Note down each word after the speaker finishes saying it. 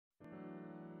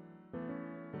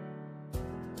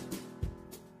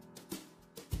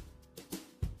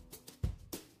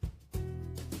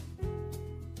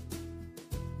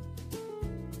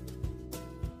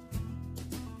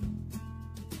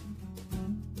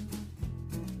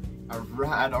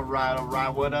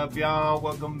Alright. What up, y'all?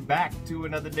 Welcome back to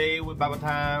another day with Bible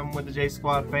Time with the J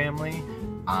Squad family.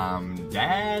 I'm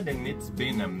Dad, and it's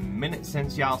been a minute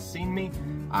since y'all seen me.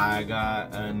 I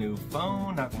got a new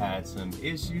phone. I've had some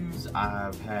issues.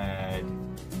 I've had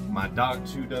my dog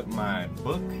chewed up my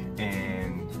book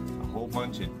and a whole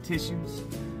bunch of tissues.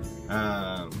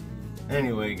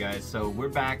 Anyway, guys, so we're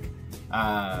back.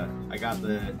 I got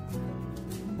the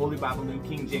Holy Bible New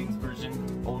King James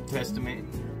Version, Old Testament.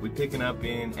 We're picking up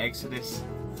in Exodus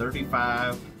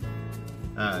 35,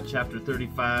 chapter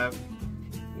 35.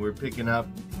 We're picking up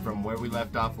from where we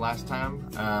left off last time.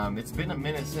 It's been a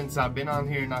minute since I've been on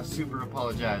here, and I super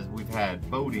apologize. We've had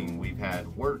boating, we've had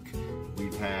work,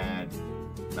 we've had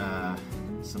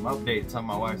some updates on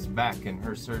my wife's back and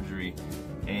her surgery,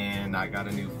 and I got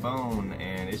a new phone,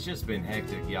 and it's just been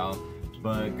hectic, y'all.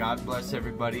 But God bless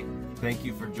everybody. Thank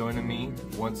you for joining me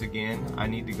once again. I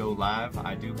need to go live.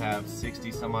 I do have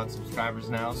 60 some odd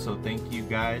subscribers now, so thank you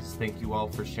guys. Thank you all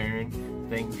for sharing.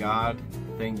 Thank God.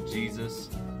 Thank Jesus.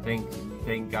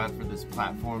 Thank God for this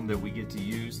platform that we get to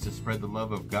use to spread the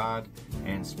love of God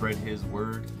and spread His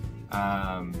word.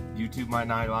 YouTube might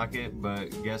not like it,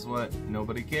 but guess what?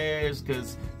 Nobody cares,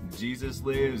 because Jesus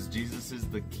lives. Jesus is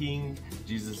the King.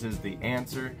 Jesus is the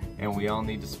answer, and we all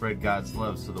need to spread God's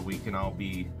love so that we can all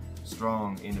be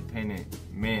strong, independent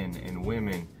men and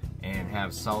women, and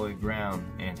have solid ground,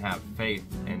 and have faith,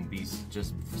 and be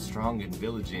just strong and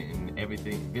vigilant in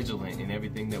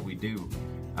everything that we do.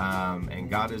 And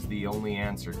God is the only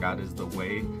answer. God is the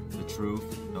way, the truth,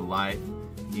 the life.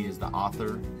 He is the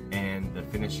author and the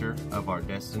finisher of our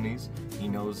destinies. He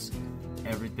knows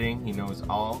everything. He knows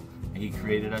all. He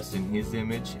created us in His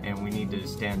image, and we need to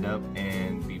stand up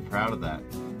and be proud of that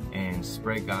and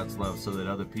spread God's love so that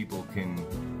other people can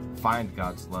find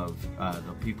God's love.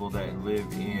 The people that live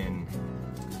in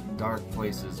dark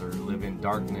places or live in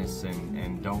darkness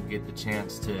and don't get the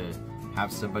chance to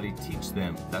have somebody teach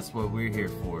them. That's what we're here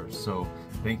for. So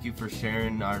thank you for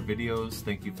sharing our videos.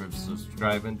 Thank you for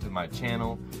subscribing to my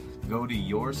channel. Go to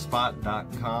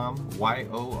yourspot.com,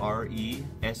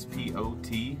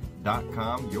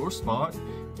 YORESPOT.com, Your Spot,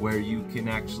 where you can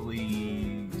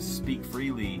actually speak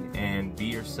freely and be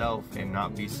yourself and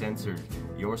not be censored.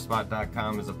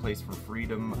 Yourspot.com is a place for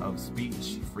freedom of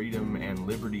speech, freedom and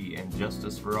liberty and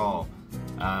justice for all.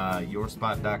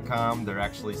 Yourspot.com, they're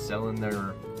actually selling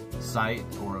their site,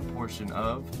 or a portion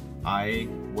of. I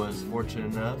was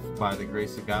fortunate enough, by the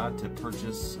grace of God, to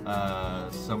purchase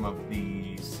some of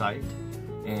the site,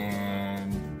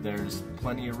 and there's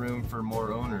plenty of room for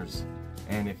more owners.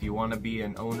 And if you want to be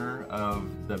an owner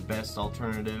of the best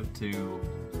alternative to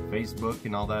Facebook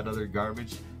and all that other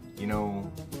garbage, you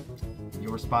know,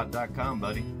 yourspot.com,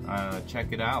 buddy.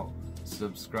 Check it out.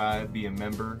 Subscribe, be a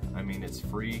member. I mean, it's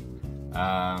free.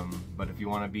 But if you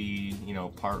want to be, you know,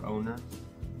 part owner,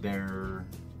 they're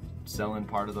selling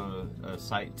part of the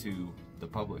site to the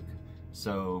public.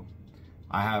 So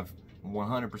I have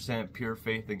 100% pure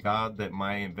faith in God that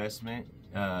my investment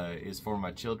is for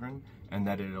my children, and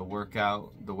that it'll work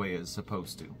out the way it's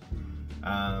supposed to.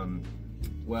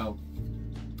 Well,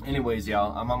 anyways,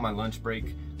 y'all, I'm on my lunch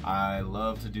break. I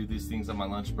love to do these things on my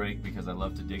lunch break because I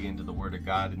love to dig into the Word of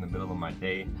God in the middle of my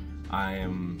day. I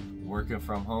am working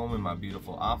from home in my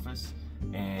beautiful office,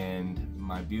 and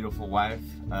my beautiful wife,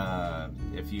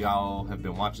 if y'all have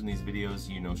been watching these videos,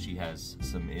 you know she has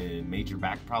some major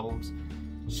back problems.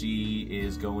 She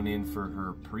is going in for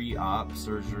her pre-op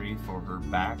surgery for her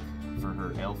back, for her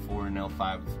L4 and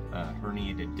L5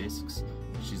 herniated discs.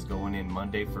 She's going in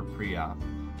Monday for pre-op,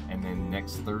 and then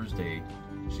next Thursday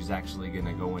she's actually going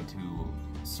to go into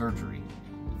surgery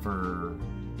for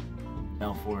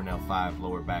L4 and L5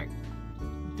 lower back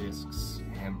discs,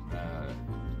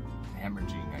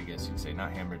 hemorrhaging, I guess you'd say.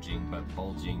 Not hemorrhaging, but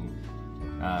bulging.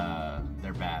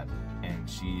 They're bad, and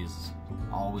she's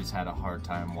always had a hard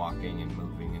time walking and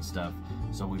moving and stuff.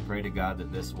 So we pray to God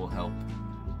that this will help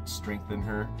strengthen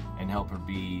her and help her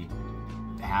be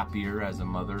happier as a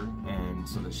mother, and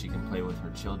so that she can play with her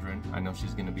children. I know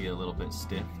she's going to be a little bit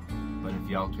stiff, but if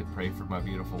y'all could pray for my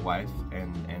beautiful wife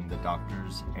and the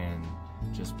doctors, and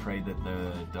just pray that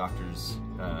the doctors'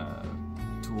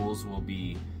 tools will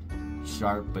be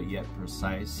sharp but yet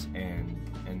precise, and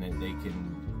that they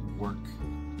can work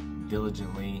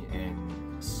diligently and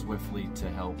swiftly to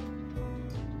help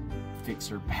fix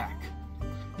her back.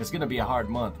 It's gonna be a hard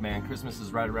month, man. Christmas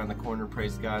is right around the corner,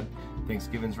 praise God.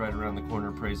 Thanksgiving's right around the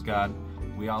corner, praise God.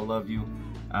 We all love you.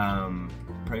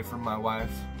 Pray for my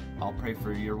wife. I'll pray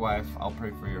for your wife. I'll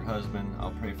pray for your husband.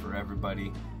 I'll pray for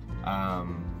everybody.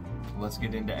 Let's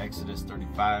get into Exodus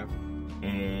 35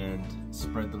 and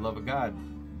spread the love of God.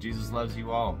 Jesus loves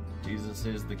you all. Jesus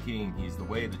is the King. He's the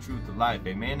way, the truth, the life.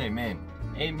 Amen, amen,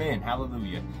 amen.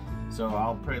 Hallelujah. So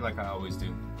I'll pray like I always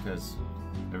do, because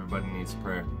everybody needs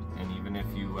prayer. And even if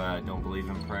you don't believe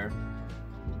in prayer,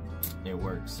 it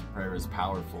works. Prayer is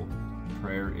powerful.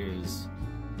 Prayer is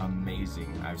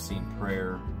amazing. I've seen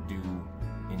prayer do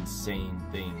insane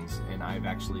things, and I've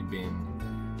actually been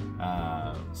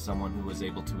someone who was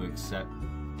able to accept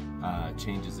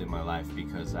changes in my life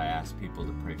because I asked people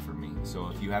to pray for me. So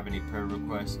if you have any prayer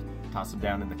requests, toss them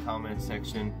down in the comment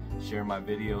section. Share my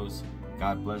videos.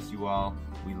 God bless you all.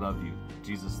 We love you.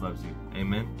 Jesus loves you.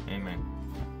 Amen. Amen.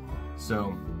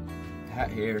 So,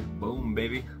 hat hair, boom,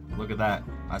 baby. Look at that.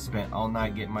 I spent all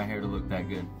night getting my hair to look that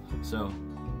good. So,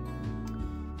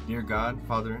 dear God,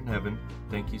 Father in heaven,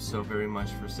 thank you so very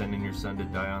much for sending your Son to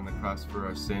die on the cross for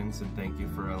our sins, and thank you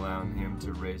for allowing him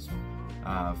to raise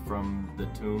from the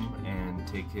tomb and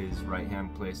take his right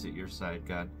hand place at your side,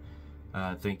 God.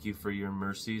 Thank you for your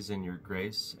mercies and your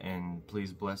grace, and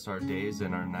please bless our days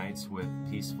and our nights with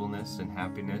peacefulness and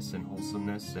happiness and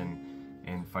wholesomeness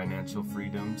and financial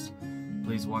freedoms.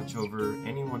 Please watch over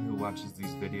anyone who watches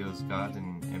these videos, God,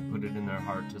 and put it in their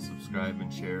heart to subscribe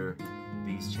and share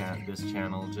this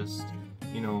channel, just,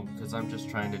 you know, because I'm just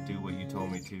trying to do what you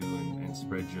told me to, and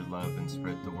spread your love and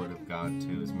spread the word of God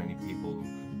to as many people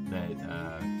that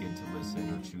get to listen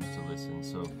or choose to listen.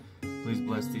 So please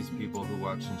bless these people who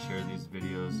watch and share these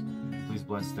videos. Please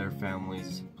bless their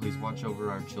families. Please watch over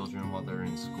our children while they're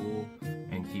in school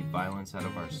and keep violence out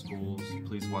of our schools.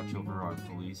 Please watch over our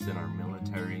police and our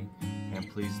military. And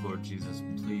please, Lord Jesus,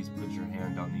 please put your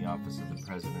hand on the office of the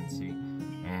presidency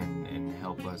and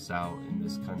help us out in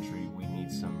this country. We need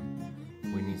some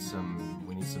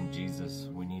Jesus.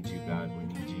 We need you, God. We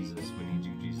need Jesus. We need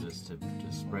you, Jesus, to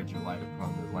spread your light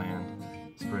upon the land,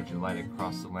 spread your light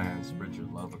across the land, spread your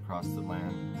love across the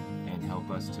land, and help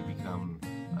us to become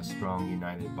a strong,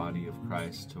 united body of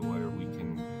Christ, to where we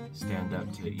can stand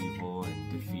up to evil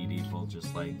and defeat evil,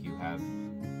 just like you have.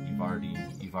 You've already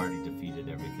defeated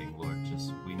everything, Lord.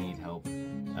 Just, we need help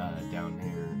down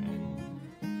here, and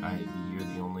you're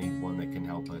the only one that can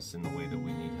help us in the way that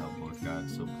we need help, Lord God.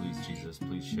 So please, Jesus,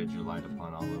 please shed your light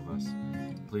upon all of us.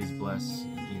 Please bless,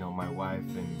 you know, my wife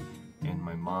and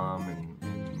my mom and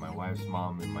my wife's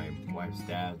mom and my wife's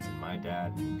dads and my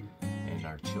dad and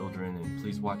our children. And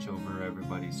please watch over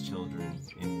everybody's children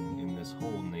in this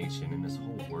whole nation, in this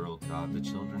whole world, God. The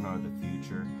children are the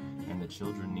future, and the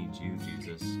children need you,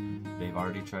 Jesus. They've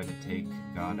already tried to take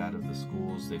God out of the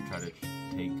schools. They've tried to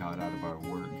take God out of our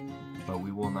work. But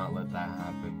we will not let that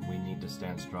happen. We need to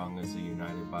stand strong as a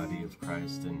united body of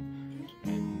Christ and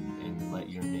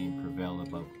let your name prevail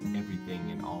above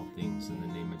everything and all things. In the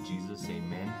name of Jesus,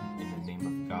 amen. In the name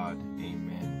of God,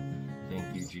 amen.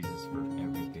 Thank you, Jesus, for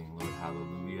everything, Lord.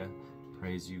 Hallelujah.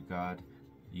 Praise you, God.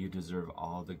 You deserve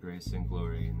all the grace and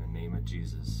glory. In the name of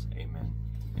Jesus, amen.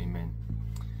 Amen.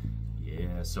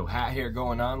 Yeah, so hat hair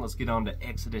going on. Let's get on to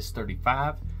Exodus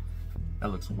 35. That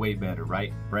looks way better,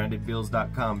 right?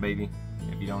 BrandedBills.com, baby.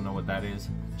 If you don't know what that is,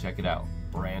 check it out.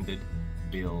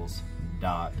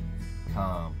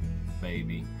 BrandedBills.com,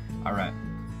 baby. All right,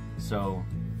 so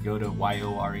go to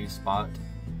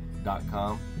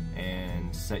yorespot.com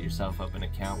and set yourself up an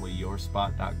account with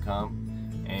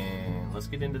yourspot.com, and let's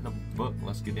get into the book.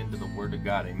 Let's get into the Word of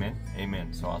God. Amen.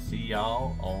 Amen. So I'll see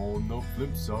y'all on the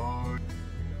flip side.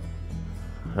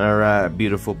 All right,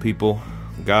 beautiful people.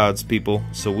 God's people.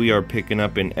 So we are picking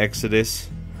up in Exodus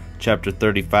chapter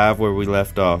 35 where we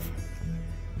left off.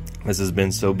 This has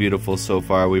been so beautiful so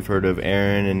far. We've heard of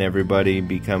Aaron and everybody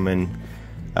becoming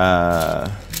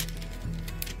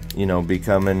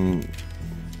becoming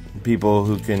people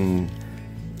who can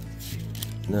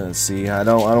see. I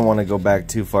don't want to go back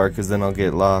too far because then I'll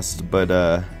get lost, but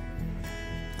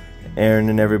Aaron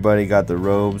and everybody got the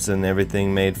robes and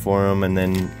everything made for them, and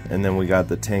then we got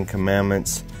the 10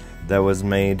 Commandments that was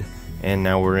made, and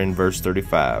now we're in verse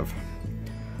 35.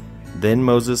 Then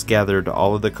Moses gathered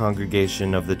all of the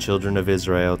congregation of the children of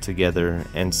Israel together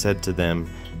and said to them,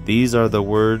 These are the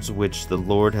words which the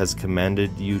Lord has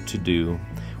commanded you to do.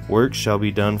 Work shall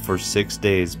be done for 6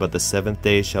 days, but the 7th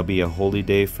day shall be a holy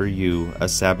day for you, a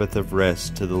Sabbath of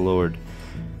rest to the Lord.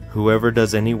 Whoever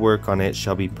does any work on it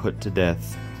shall be put to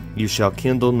death. You shall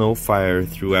kindle no fire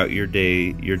throughout your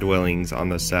dwellings on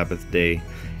the Sabbath day.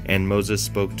 And Moses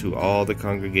spoke to all the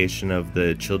congregation of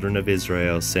the children of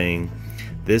Israel, saying,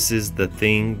 This is the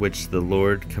thing which the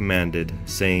Lord commanded,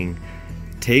 saying,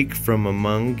 Take from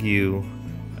among you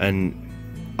an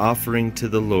offering to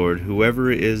the Lord. Whoever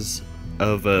is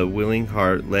of a willing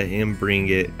heart, let him bring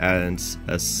it as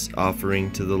an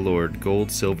offering to the Lord, gold,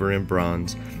 silver, and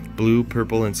bronze, blue,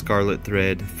 purple, and scarlet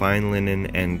thread, fine linen,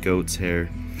 and goat's hair,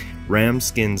 ram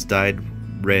skins dyed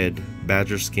red,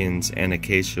 badger skins, and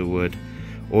acacia wood,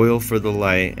 oil for the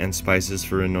light, and spices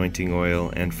for anointing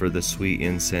oil, and for the sweet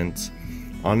incense,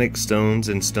 onyx stones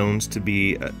and stones to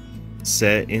be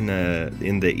set in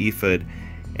the ephod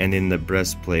and in the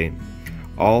breastplate.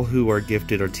 All who are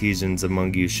gifted artisans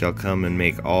among you shall come and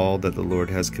make all that the Lord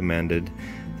has commanded: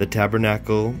 the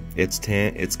tabernacle, its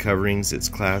tent, its coverings, its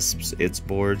clasps, its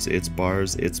boards, its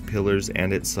bars, its pillars,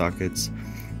 and its sockets,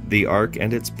 the ark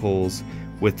and its poles,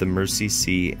 with the mercy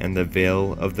seat and the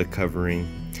veil of the covering,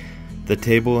 the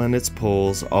table and its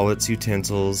poles, all its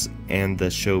utensils, and the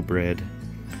showbread.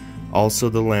 Also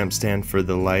the lampstand for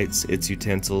the lights, its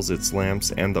utensils, its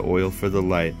lamps, and the oil for the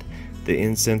light, the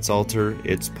incense altar,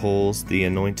 its poles, the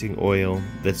anointing oil,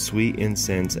 the sweet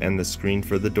incense, and the screen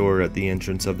for the door at the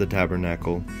entrance of the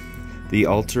tabernacle, the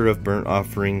altar of burnt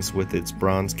offerings with its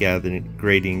bronze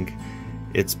grating,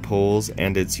 its poles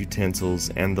and its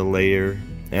utensils, and the laver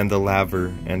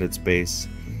and its base,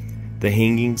 the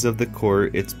hangings of the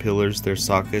court, its pillars, their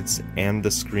sockets, and the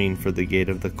screen for the gate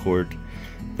of the court,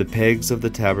 the pegs of the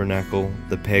tabernacle,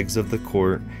 the pegs of the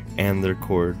court, and their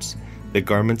cords, the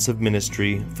garments of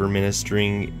ministry for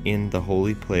ministering in the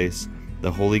holy place,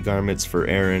 the holy garments for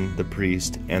Aaron the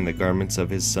priest, and the garments of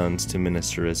his sons to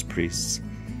minister as priests.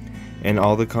 And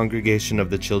all the congregation of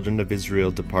the children of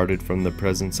Israel departed from the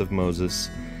presence of Moses.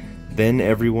 Then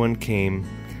everyone came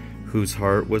whose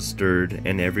heart was stirred,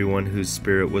 and everyone whose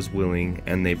spirit was willing,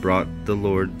 and they brought the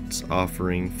Lord's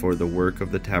offering for the work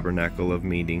of the tabernacle of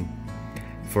meeting,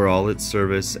 for all its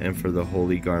service, and for the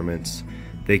holy garments.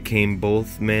 They came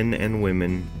both men and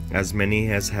women, as many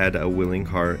as had a willing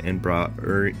heart, and brought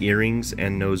earrings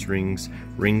and nose rings,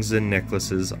 rings and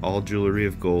necklaces, all jewelry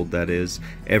of gold, that is,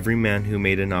 every man who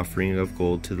made an offering of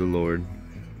gold to the Lord.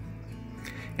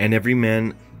 And every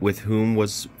man with whom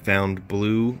was found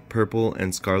blue, purple,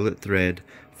 and scarlet thread,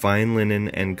 fine linen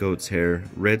and goat's hair,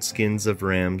 red skins of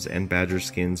rams and badger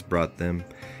skins brought them.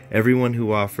 Everyone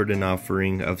who offered an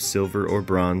offering of silver or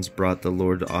bronze brought the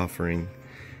Lord's offering.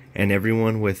 And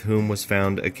everyone with whom was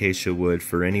found acacia wood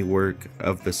for any work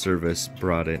of the service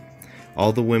brought it.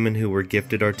 All the women who were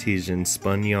gifted artisans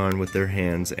spun yarn with their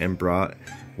hands, and brought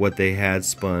what they had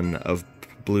spun of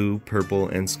blue, purple,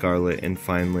 and scarlet, and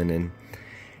fine linen.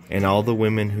 And all the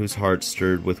women whose hearts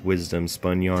stirred with wisdom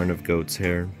spun yarn of goat's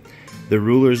hair. The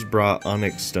rulers brought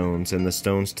onyx stones, and the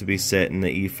stones to be set in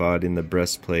the ephod in the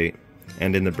breastplate,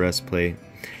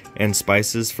 and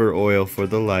spices for oil for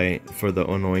the light, for the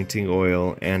anointing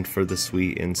oil, and for the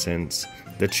sweet incense.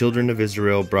 The children of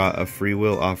Israel brought a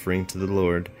freewill offering to the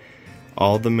Lord.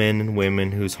 All the men and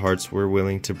women whose hearts were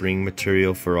willing to bring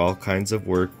material for all kinds of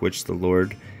work which the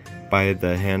Lord by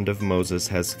the hand of Moses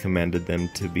has commanded them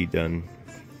to be done.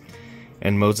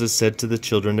 And Moses said to the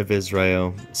children of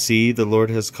Israel, See, the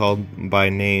Lord has called by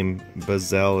name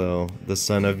Bezalel, the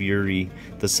son of Uri,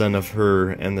 the son of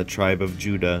Hur, and the tribe of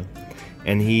Judah.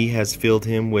 And he has filled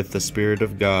him with the Spirit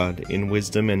of God, in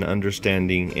wisdom and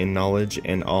understanding, in knowledge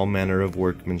and all manner of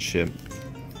workmanship.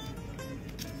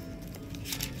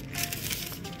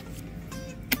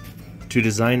 To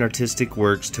design artistic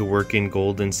works, to work in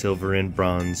gold and silver and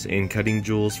bronze, in cutting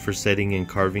jewels for setting and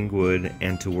carving wood,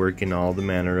 and to work in all the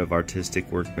manner of artistic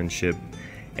workmanship.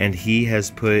 And he has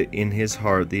put in his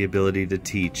heart the ability to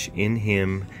teach, in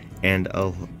him and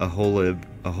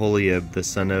Aholiab the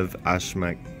son of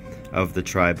Ashmach, of the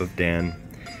tribe of Dan.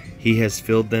 He has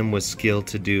filled them with skill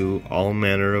to do all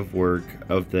manner of work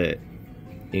of the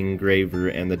engraver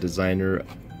and the designer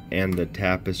and the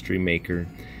tapestry maker,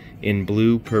 in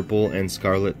blue, purple, and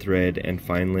scarlet thread, and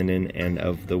fine linen, and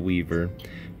of the weaver,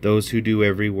 those who do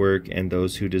every work, and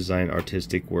those who design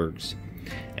artistic works.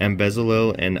 And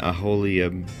Bezalel and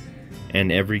Aholiab,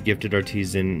 and every gifted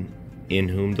artisan in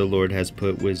whom the Lord has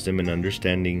put wisdom and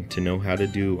understanding, to know how to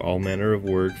do all manner of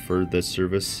work for the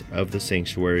service of the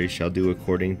sanctuary, shall do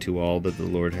according to all that the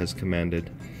Lord has commanded.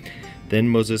 Then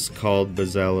Moses called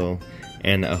Bezalel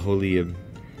and Aholiab,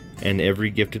 and every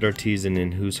gifted artisan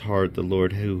in whose heart the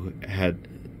Lord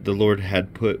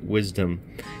had put wisdom,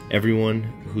 everyone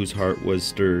whose heart was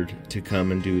stirred, to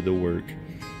come and do the work.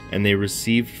 And they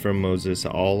received from Moses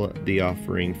all the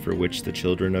offering for which the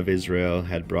children of Israel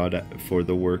had brought for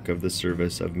the work of the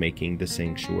service of making the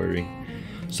sanctuary.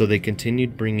 So they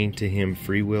continued bringing to him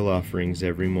freewill offerings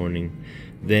every morning.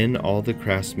 Then all the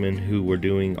craftsmen who were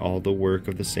doing all the work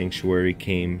of the sanctuary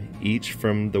came, each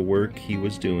from the work he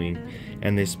was doing,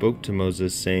 and they spoke to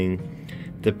Moses, saying,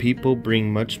 The people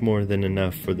bring much more than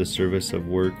enough for the service of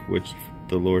work which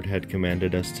the Lord had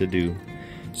commanded us to do.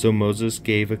 So Moses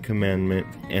gave a commandment,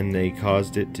 and they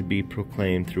caused it to be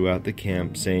proclaimed throughout the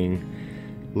camp, saying,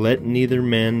 "Let neither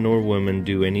man nor woman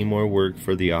do any more work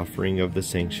for the offering of the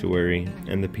sanctuary."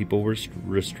 And the people were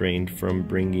restrained from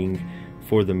bringing,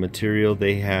 for the material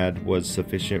they had was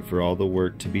sufficient for all the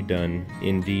work to be done,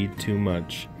 indeed too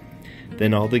much.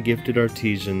 Then all the gifted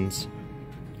artisans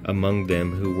among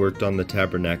them who worked on the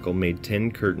tabernacle made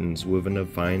 10 curtains woven of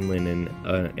fine linen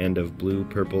and of blue,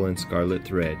 purple, and scarlet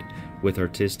thread. With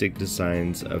artistic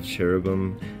designs of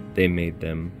cherubim they made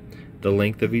them. The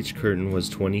length of each curtain was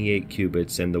 28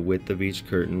 cubits, and the width of each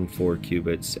curtain 4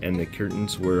 cubits, and the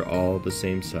curtains were all the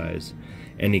same size.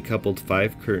 And he coupled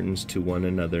 5 curtains to one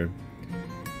another,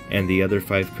 and the other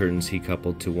 5 curtains he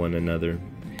coupled to one another.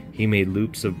 He made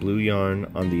loops of blue yarn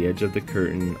on the edge of the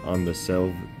curtain on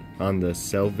the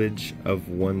selvage of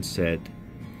one set.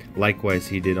 Likewise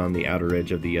he did on the outer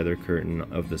edge of the other curtain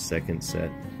of the second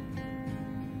set.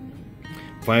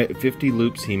 50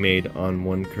 loops he made on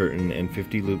one curtain, and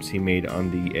 50 loops he made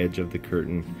on the edge of the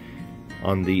curtain.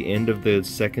 On the end of the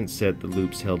second set the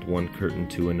loops held one curtain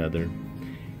to another.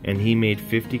 And he made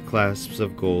 50 clasps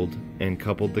of gold, and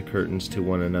coupled the curtains to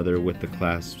one another with the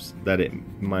clasps, that it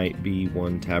might be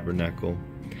one tabernacle.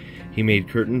 He made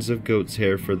curtains of goat's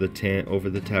hair for the tent over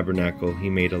the tabernacle. He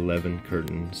made 11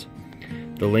 curtains.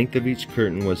 The length of each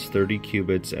curtain was 30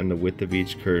 cubits, and the width of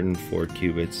each curtain 4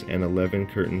 cubits, and 11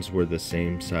 curtains were the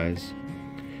same size.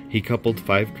 He coupled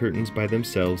 5 curtains by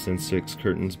themselves, and 6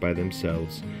 curtains by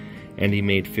themselves. And he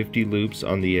made 50 loops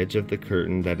on the edge of the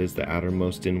curtain that is the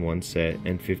outermost in one set,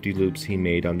 and 50 loops he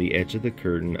made on the edge of the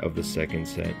curtain of the second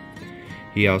set.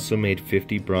 He also made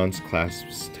 50 bronze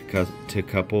clasps to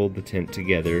couple the tent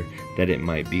together, that it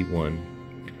might be one.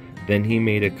 Then he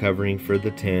made a covering for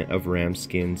the tent of ram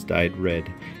skins dyed red,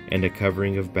 and a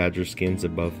covering of badger skins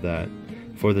above that.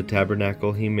 For the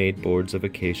tabernacle he made boards of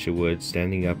acacia wood,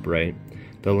 standing upright.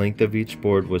 The length of each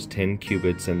board was 10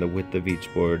 cubits, and the width of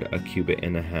each board 1.5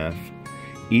 cubits.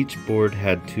 Each board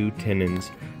had 2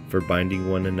 tenons for binding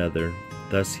one another.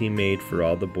 Thus he made for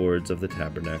all the boards of the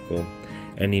tabernacle.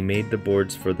 And he made the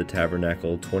boards for the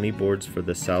tabernacle, 20 boards for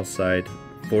the south side.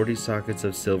 40 sockets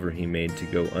of silver he made to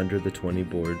go under the 20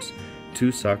 boards,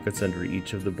 2 sockets under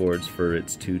each of the boards for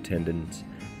its 2 tenons.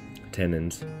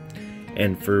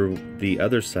 And for the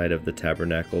other side of the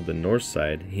tabernacle, the north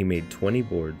side, he made 20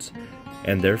 boards,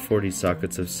 and there 40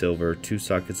 sockets of silver, 2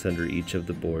 sockets under each of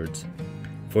the boards.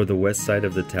 For the west side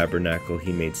of the tabernacle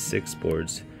he made 6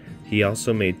 boards. He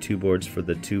also made 2 boards for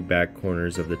the 2 back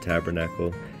corners of the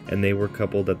tabernacle, and they were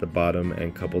coupled at the bottom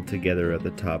and coupled together at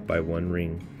the top by 1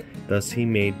 ring. Thus he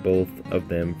made both of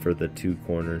them for the 2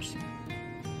 corners.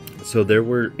 So there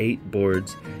were 8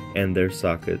 boards and their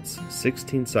sockets,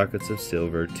 16 sockets of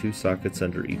silver, 2 sockets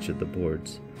under each of the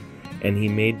boards. And he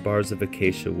made bars of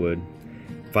acacia wood,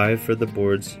 5 for the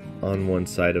boards on one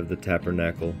side of the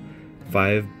tabernacle,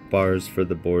 5 bars for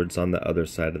the boards on the other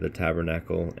side of the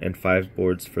tabernacle, and 5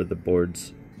 bars for the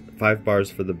boards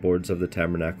of the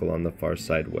tabernacle on the far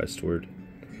side westward.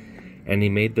 And he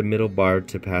made the middle bar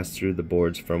to pass through the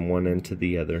boards from one end to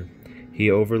the other.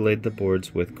 He overlaid the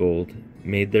boards with gold,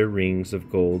 made their rings of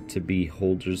gold to be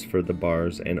holders for the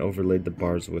bars, and overlaid the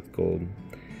bars with gold.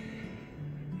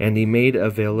 And he made a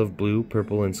veil of blue,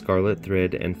 purple, and scarlet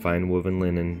thread and fine woven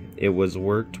linen. It was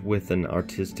worked with an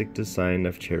artistic design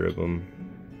of cherubim.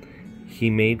 He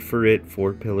made for it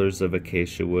 4 pillars of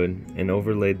acacia wood, and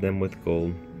overlaid them with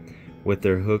gold, with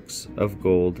their hooks of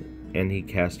gold, and he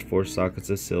cast 4 sockets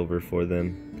of silver for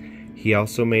them. He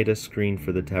also made a screen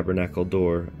for the tabernacle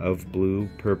door of blue,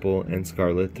 purple, and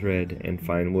scarlet thread and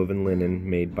fine woven linen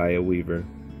made by a weaver,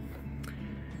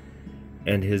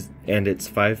 and its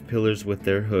 5 pillars with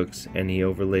their hooks, and he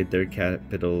overlaid their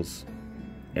capitals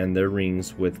and their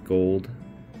rings with gold,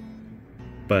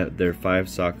 but their 5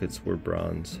 sockets were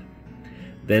bronze.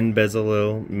 Then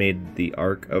Bezalel made the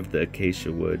ark of the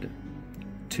acacia wood.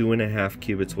 2.5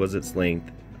 cubits was its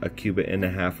length, 1.5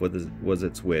 cubits was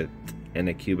its width, and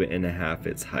 1.5 cubits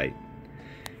its height.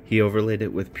 He overlaid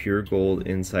it with pure gold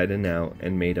inside and out,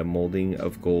 and made a molding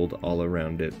of gold all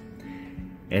around it.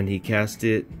 And he cast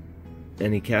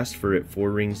for it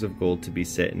 4 rings of gold to be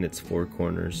set in its 4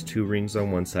 corners, 2 rings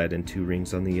on one side and 2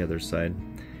 rings on the other side.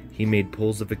 He made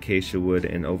poles of acacia wood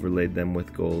and overlaid them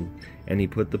with gold, and he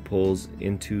put the poles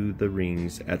into the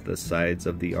rings at the sides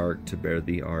of the ark to bear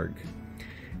the ark.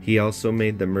 He also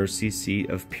made the mercy seat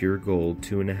of pure gold.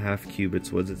 2.5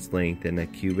 cubits was its length, and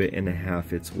 1.5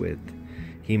 cubits its width.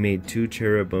 He made 2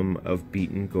 cherubim of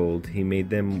beaten gold. He made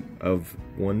them of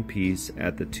one piece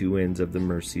at the 2 ends of the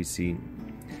mercy seat.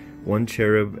 1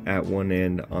 cherub at one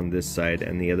end on this side,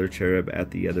 and the other cherub at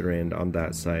the other end on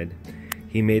that side.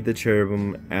 He made the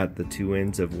cherubim at the two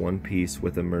ends of one piece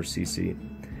with a mercy seat.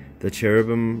 The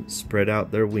cherubim spread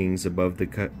out their wings above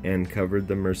and covered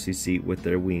the mercy seat with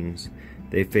their wings.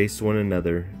 They faced one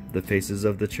another. The faces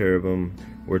of the cherubim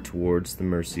were towards the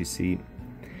mercy seat.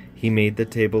 He made the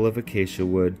table of acacia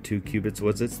wood. 2 cubits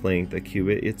was its length, a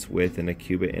cubit its width, and 1.5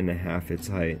 cubits its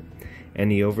height.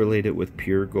 And he overlaid it with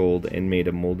pure gold, and made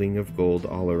a molding of gold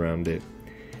all around it.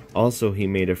 Also he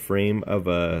made a frame of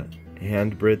a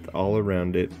handbreadth all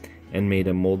around it, and made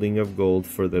a molding of gold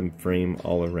for the frame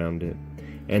all around it.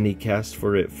 And he cast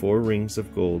for it 4 rings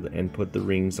of gold, and put the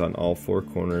rings on all 4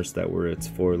 corners that were its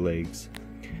 4 legs.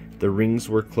 The rings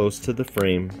were close to the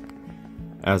frame,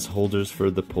 as holders for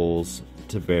the poles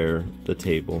to bear the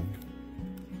table.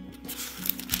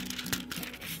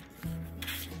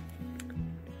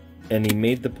 And he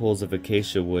made the poles of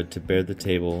acacia wood to bear the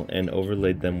table, and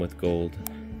overlaid them with gold.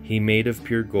 He made of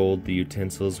pure gold the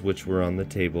utensils which were on the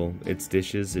table, its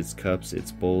dishes, its cups,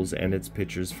 its bowls, and its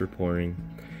pitchers for pouring.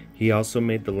 He also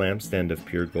made the lampstand of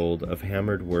pure gold. Of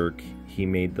hammered work he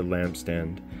made the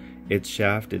lampstand. Its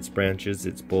shaft, its branches,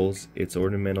 its bowls, its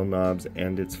ornamental knobs,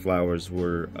 and its flowers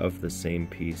were of the same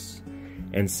piece.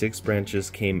 And 6 branches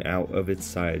came out of its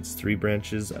sides, 3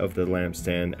 branches of the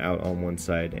lampstand out on one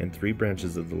side, and 3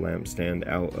 branches of the lampstand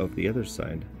out of the other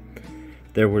side.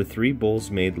 There were 3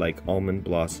 bowls made like almond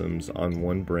blossoms on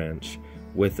one branch,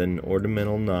 with an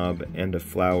ornamental knob and a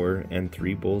flower, and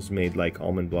 3 bowls made like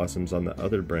almond blossoms on the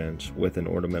other branch, with an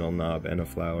ornamental knob and a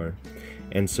flower.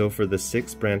 And so for the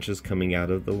 6 branches coming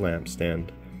out of the lampstand.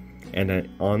 And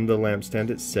on the lampstand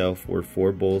itself were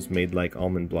 4 bowls made like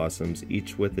almond blossoms,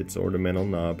 each with its ornamental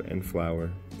knob and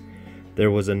flower.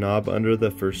 There was a knob under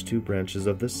the first 2 branches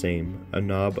of the same, a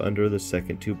knob under the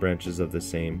second 2 branches of the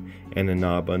same, and a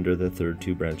knob under the third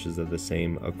 2 branches of the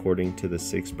same, according to the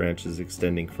 6 branches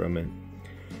extending from it.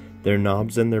 Their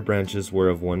knobs and their branches were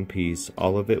of one piece.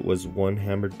 All of it was one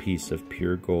hammered piece of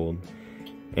pure gold.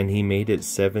 And he made it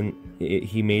 7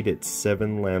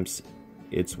 lamps,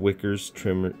 its wick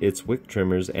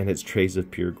trimmers, and its trays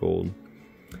of pure gold.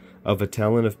 Of a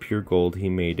talent of pure gold he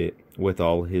made it, with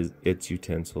all its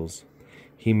utensils.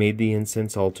 He made the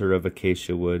incense altar of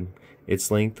acacia wood.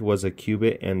 Its length was 1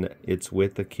 cubit, and its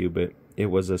width 1 cubit. It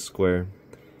was a square.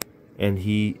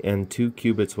 And 2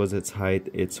 cubits was its height.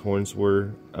 Its horns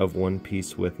were of one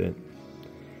piece with it.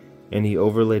 And he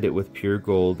overlaid it with pure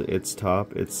gold, its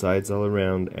top, its sides all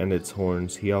around, and its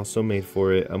horns. He also made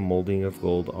for it a molding of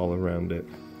gold all around it.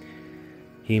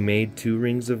 He made 2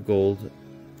 rings of gold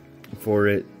for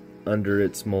it under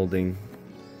its molding,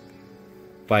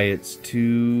 by its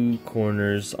 2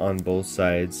 corners on both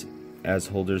sides, as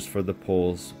holders for the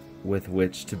poles with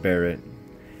which to bear it.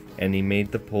 And he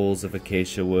made the poles of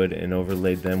acacia wood, and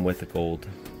overlaid them with gold.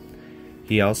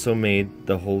 He also made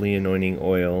the holy anointing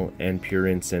oil and pure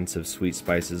incense of sweet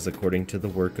spices, according to the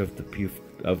work of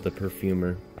the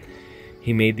perfumer.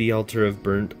 He made the altar of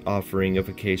burnt offering of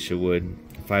acacia wood.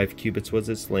 5 cubits was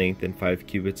its length, and 5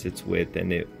 cubits its width,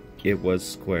 and it was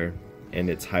square, and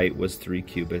its height was 3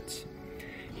 cubits.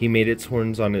 He made its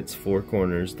horns on its 4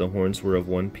 corners. The horns were of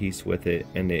one piece with it,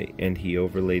 and he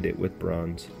overlaid it with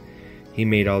bronze. He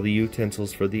made all the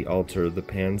utensils for the altar, the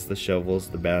pans, the shovels,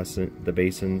 the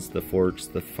basins, the forks,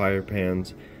 the fire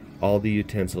pans, all the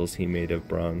utensils he made of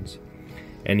bronze.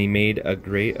 And he made a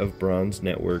grate of bronze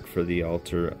network for the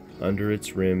altar, under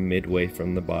its rim midway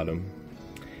from the bottom.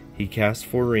 He cast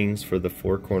 4 rings for the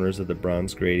 4 corners of the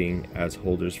bronze grating as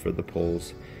holders for the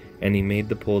poles, and he made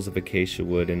the poles of acacia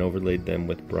wood, and overlaid them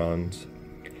with bronze.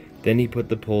 Then he put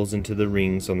the poles into the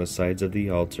rings on the sides of the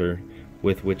altar,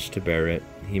 with which to bear it.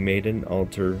 He made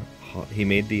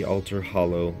the altar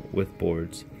hollow with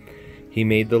boards. He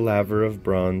made the laver of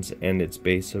bronze, and its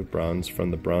base of bronze,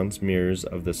 from the bronze mirrors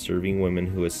of the serving women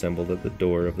who assembled at the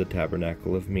door of the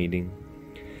tabernacle of meeting.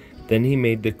 Then he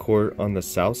made the court on the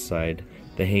south side.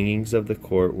 The hangings of the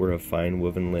court were of fine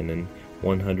woven linen,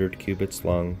 100 cubits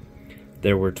long.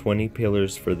 There were 20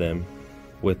 pillars for them,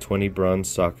 with 20 bronze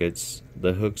sockets.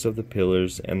 The hooks of the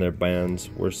pillars and their bands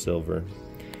were silver.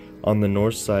 On the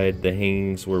north side, the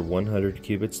hangings were 100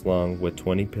 cubits long, with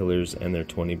 20 pillars and their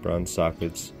 20 bronze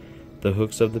sockets. The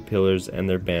hooks of the pillars and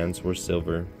their bands were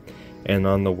silver. And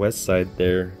on the west side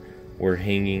there were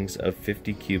hangings of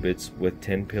 50 cubits, with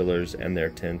 10 pillars and their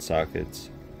 10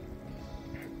 sockets.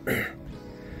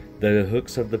 The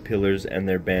hooks of the pillars and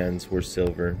their bands were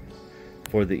silver.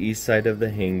 For the east side of the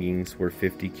hangings were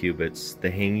 50 cubits. The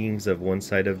hangings of one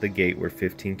side of the gate were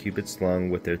 15 cubits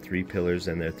long, with their 3 pillars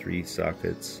and their 3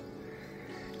 sockets.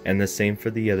 And the same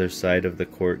for the other side of the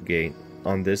court gate.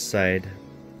 On this side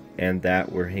and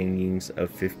that were hangings of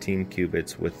 15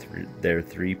 cubits with their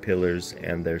 3 pillars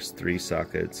and their 3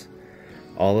 sockets.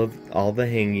 All the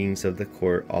hangings of the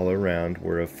court all around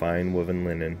were of fine woven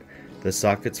linen. The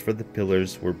sockets for the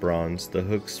pillars were bronze, the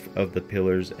hooks of the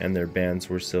pillars and their bands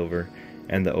were silver,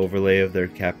 and the overlay of their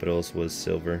capitals was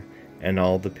silver, and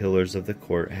all the pillars of the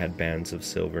court had bands of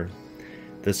silver.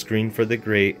 The screen for the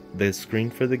gate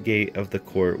of the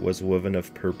court was woven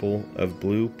of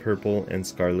blue, purple, and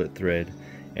scarlet thread,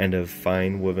 and of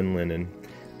fine woven linen.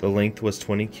 The length was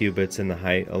 20 cubits, and the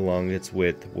height along its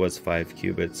width was 5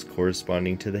 cubits,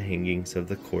 corresponding to the hangings of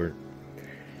the court.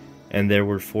 And there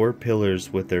were 4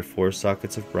 pillars with their 4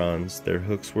 sockets of bronze. Their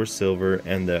hooks were silver,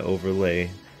 and the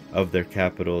overlay of their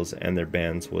capitals and their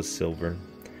bands was silver.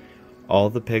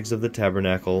 All the pegs of the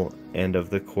tabernacle and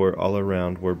of the court all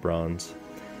around were bronze.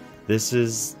 This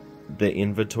is the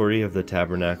inventory of the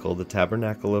tabernacle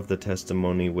of the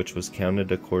testimony, which was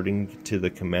counted according to the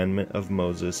commandment of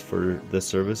Moses for the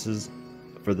service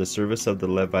of the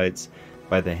Levites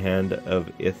by the hand of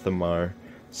Ithamar,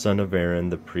 son of Aaron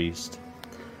the priest.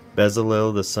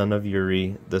 Bezalel the son of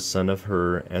Uri, the son of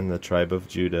Hur, and the tribe of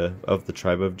Judah,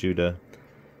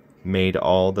 made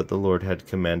all that the Lord had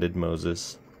commanded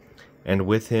Moses. And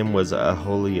with him was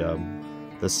Aholiab,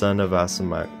 the son of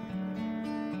Asamach,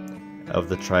 of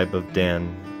the tribe of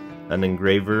Dan, an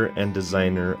engraver and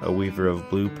designer, a weaver of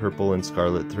blue, purple, and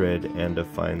scarlet thread, and of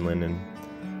fine linen.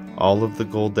 All of the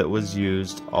gold that was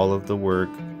used, all of the work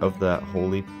of the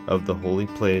holy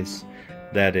place,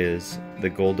 that is, the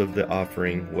gold of the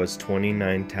offering, was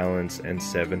 29 talents and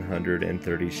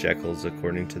 730 shekels,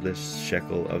 according to the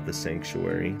shekel of the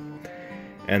sanctuary.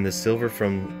 And the silver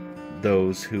from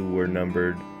those who were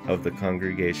numbered of the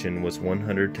congregation was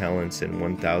 100 talents and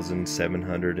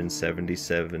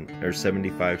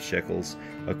 1,775 shekels,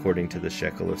 according to the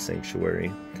shekel of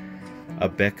sanctuary. A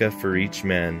bekah for each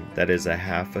man, that is a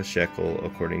half a shekel,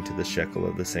 according to the shekel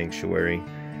of the sanctuary,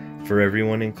 for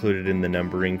everyone included in the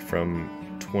numbering from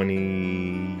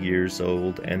 20 years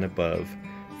old and above,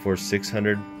 for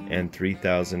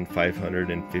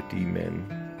 603,550 men.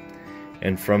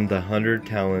 And from the 100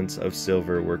 talents of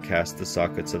silver were cast the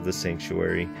sockets of the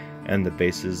sanctuary and the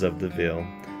bases of the veil,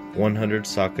 100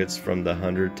 sockets from the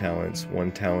 100 talents,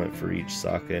 1 talent for each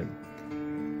socket.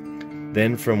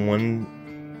 Then from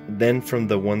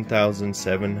the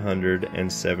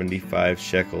 1,775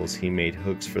 shekels he made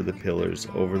hooks for the pillars,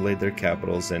 overlaid their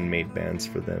capitals, and made bands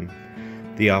for them.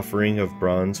 The offering of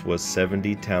bronze was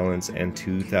 70 talents and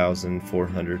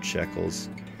 2,400 shekels.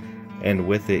 And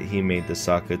with it he made the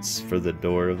sockets for the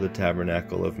door of the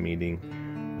tabernacle of meeting,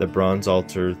 the bronze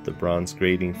altar, the bronze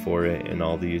grating for it, and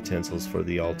all the utensils for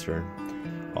the altar.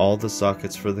 All the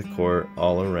sockets for the court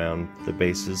all around, the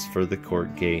bases for the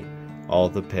court gate, all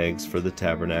the pegs for the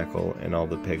tabernacle, and all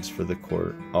the pegs for the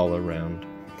court all around.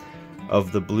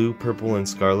 Of the blue, purple, and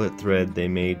scarlet thread they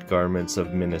made garments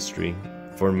of ministry,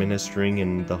 for ministering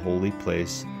in the holy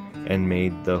place, and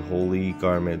made the holy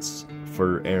garments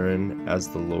for Aaron, as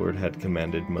the Lord had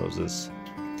commanded Moses.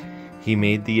 He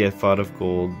made the ephod of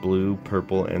gold, blue,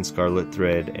 purple, and scarlet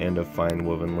thread, and of fine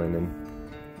woven linen.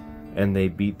 And they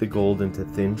beat the gold into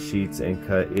thin sheets and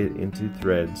cut it into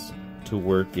threads to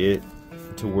work it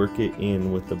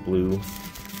in with the blue,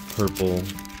 purple,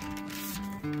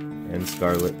 and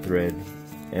scarlet thread,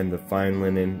 and the fine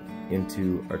linen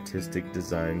into artistic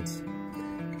designs.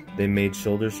 They made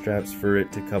shoulder straps for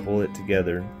it to couple it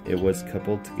together. It was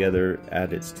coupled together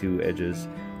at its 2 edges,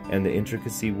 and the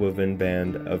intricacy woven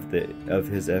band of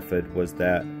his ephod was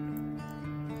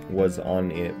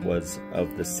on it was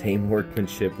of the same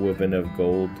workmanship, woven of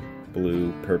gold,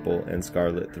 blue, purple, and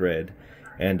scarlet thread,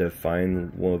 and of fine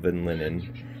woven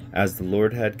linen, as the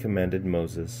Lord had commanded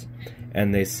Moses.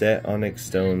 And they set onyx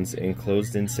stones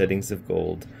enclosed in settings of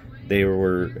gold. They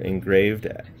were engraved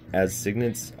as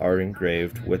signets are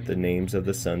engraved with the names of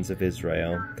the sons of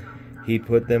Israel. He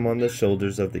put them on the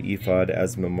shoulders of the ephod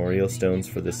as memorial stones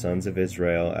for the sons of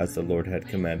Israel, as the Lord had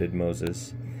commanded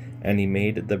Moses. And he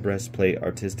made the breastplate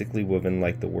artistically woven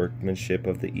like the workmanship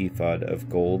of the ephod, of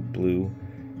gold, blue,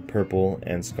 purple,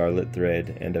 and scarlet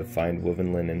thread, and of fine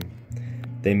woven linen.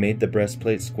 They made the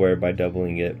breastplate square by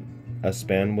doubling it. A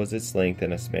span was its length,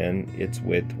 and a span its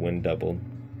width when doubled.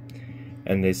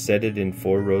 And they set it in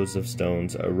 4 rows of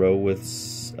stones, a row with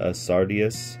a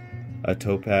sardius, a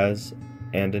topaz,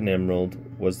 and an emerald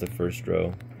was the first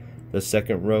row. The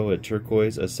second row a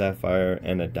turquoise, a sapphire,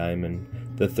 and a diamond.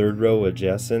 The third row a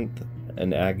jacinth,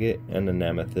 an agate, and an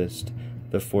amethyst.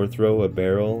 The fourth row a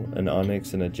beryl, an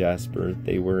onyx, and a jasper.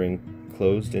 They were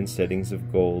enclosed in settings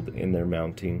of gold in their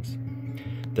mountings.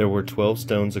 There were 12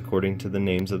 stones according to the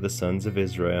names of the sons of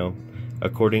Israel,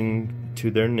 according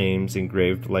to their names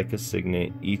engraved like a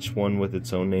signet, each one with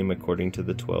its own name according to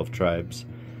the 12 tribes.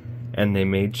 And they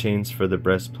made chains for the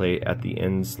breastplate at the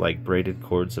ends like braided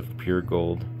cords of pure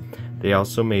gold. They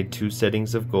also made 2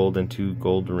 settings of gold and 2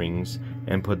 gold rings,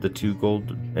 and put the 2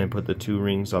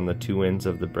 rings on the 2 ends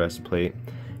of the breastplate.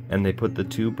 And they put the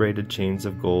 2 braided chains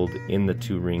of gold in the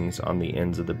 2 rings on the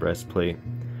ends of the breastplate.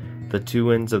 The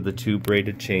 2 ends of the 2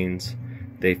 braided chains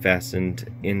they fastened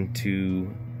in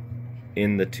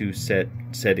the 2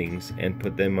 settings, and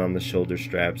put them on the shoulder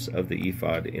straps of the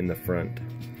ephod in the front.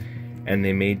 And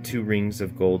they made 2 rings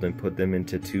of gold and put them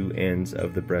into 2 ends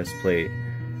of the breastplate.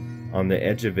 On the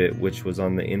edge of it, which was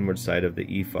on the inward side of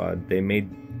the ephod, they made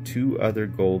 2 other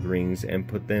gold rings and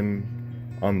put them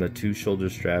on the 2 shoulder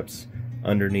straps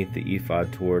underneath the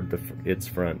ephod toward its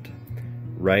front,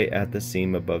 right at the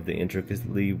seam above the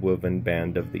intricately woven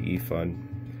band of the ephod.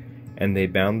 And they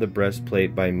bound the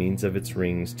breastplate by means of its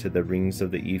rings to the rings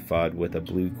of the ephod with a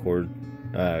blue cord,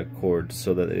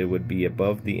 so that it would be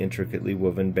above the intricately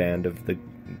woven band of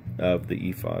the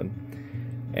ephod,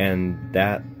 and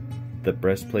that the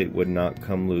breastplate would not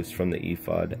come loose from the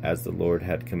ephod, as the Lord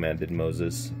had commanded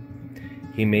Moses.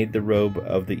 He made the robe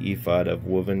of the ephod of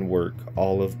woven work,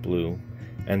 all of blue,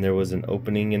 and there was an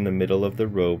opening in the middle of the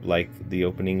robe like the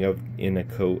opening in a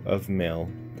coat of mail,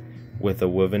 with a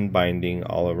woven binding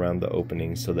all around the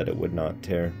opening so that it would not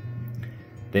tear.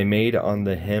 They made on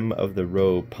the hem of the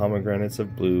robe pomegranates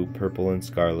of blue, purple, and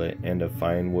scarlet, and of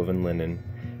fine woven linen.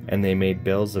 And they made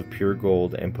bells of pure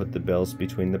gold, and put the bells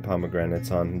between the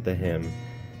pomegranates on the hem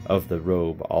of the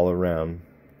robe all around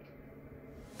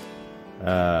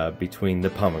between the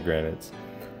pomegranates.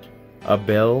 A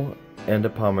bell and a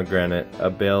pomegranate, a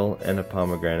bell and a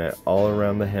pomegranate, all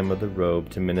around the hem of the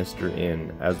robe to minister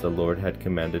in, as the Lord had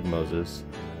commanded Moses.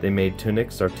 They made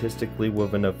tunics artistically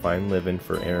woven of fine linen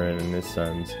for Aaron and his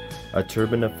sons, a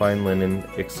turban of fine linen,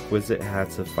 exquisite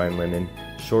hats of fine linen,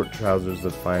 short trousers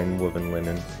of fine woven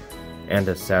linen, and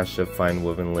a sash of fine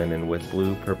woven linen with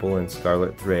blue, purple, and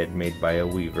scarlet thread made by a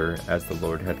weaver, as the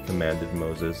Lord had commanded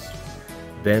Moses.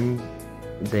 Then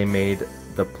they made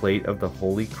the plate of the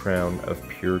holy crown of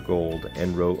pure gold,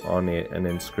 and wrote on it an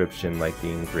inscription like the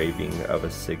engraving of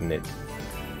a signet,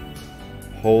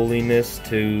 "Holiness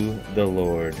to the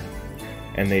Lord."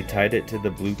 And they tied it to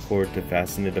the blue cord to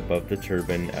fasten it above the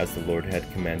turban, as the Lord had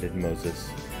commanded Moses.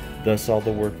 Thus all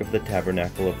the work of the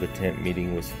tabernacle of the tent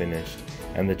meeting was finished,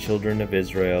 and the children of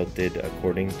Israel did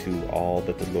according to all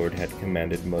that the Lord had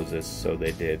commanded Moses, so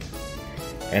they did.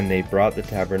 And they brought the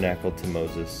tabernacle to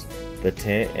Moses, the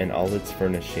tent and all its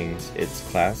furnishings, its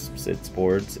clasps, its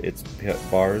boards, its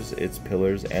bars, its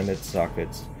pillars, and its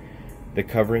sockets, the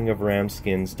covering of ram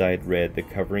skins dyed red, the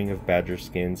covering of badger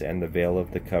skins, and the veil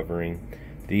of the covering,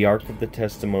 the ark of the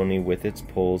testimony with its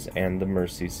poles and the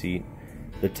mercy seat,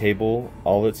 the table,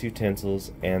 all its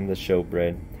utensils, and the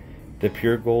showbread, the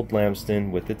pure gold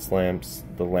lampstand with its lamps,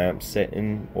 the lamps set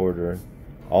in order,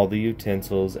 all the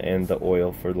utensils, and the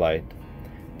oil for light,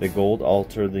 the gold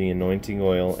altar, the anointing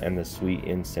oil, and the sweet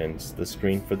incense, the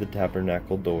screen for the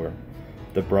tabernacle door,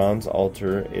 the bronze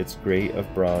altar, its grate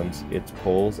of bronze, its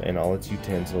poles and all its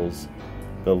utensils,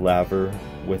 the laver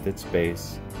with its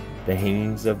base, the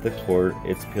hangings of the court,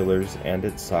 its pillars and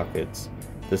its sockets,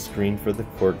 the screen for the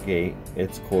court gate,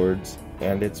 its cords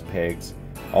and its pegs,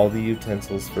 all the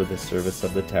utensils for the service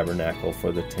of the tabernacle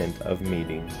for the tent of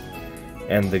meeting,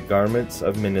 and the garments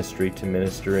of ministry to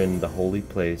minister in the holy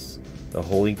place, the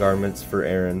holy garments for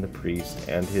Aaron the priest,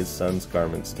 and his sons'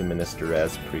 garments to minister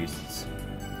as priests.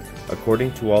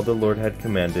 According to all the Lord had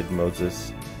commanded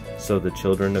Moses, so the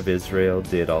children of Israel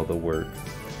did all the work.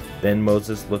 Then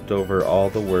Moses looked over all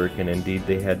the work, and indeed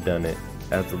they had done it,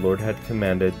 as the Lord had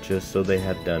commanded, just so they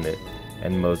had done it,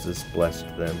 and Moses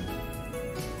blessed them.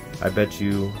 I bet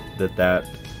you that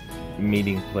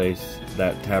meeting place,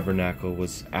 that tabernacle,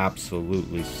 was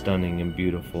absolutely stunning and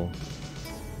beautiful.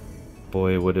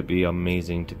 Boy, would it be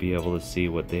amazing to be able to see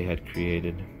what they had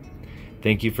created.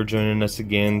 Thank you for joining us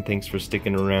again. Thanks for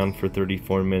sticking around for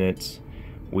 34 minutes.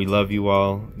 We love you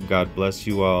all. God bless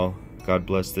you all. God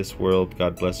bless this world.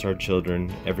 God bless our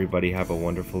children. Everybody have a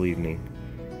wonderful evening.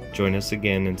 Join us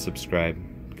again and subscribe.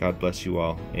 God bless you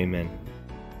all. Amen.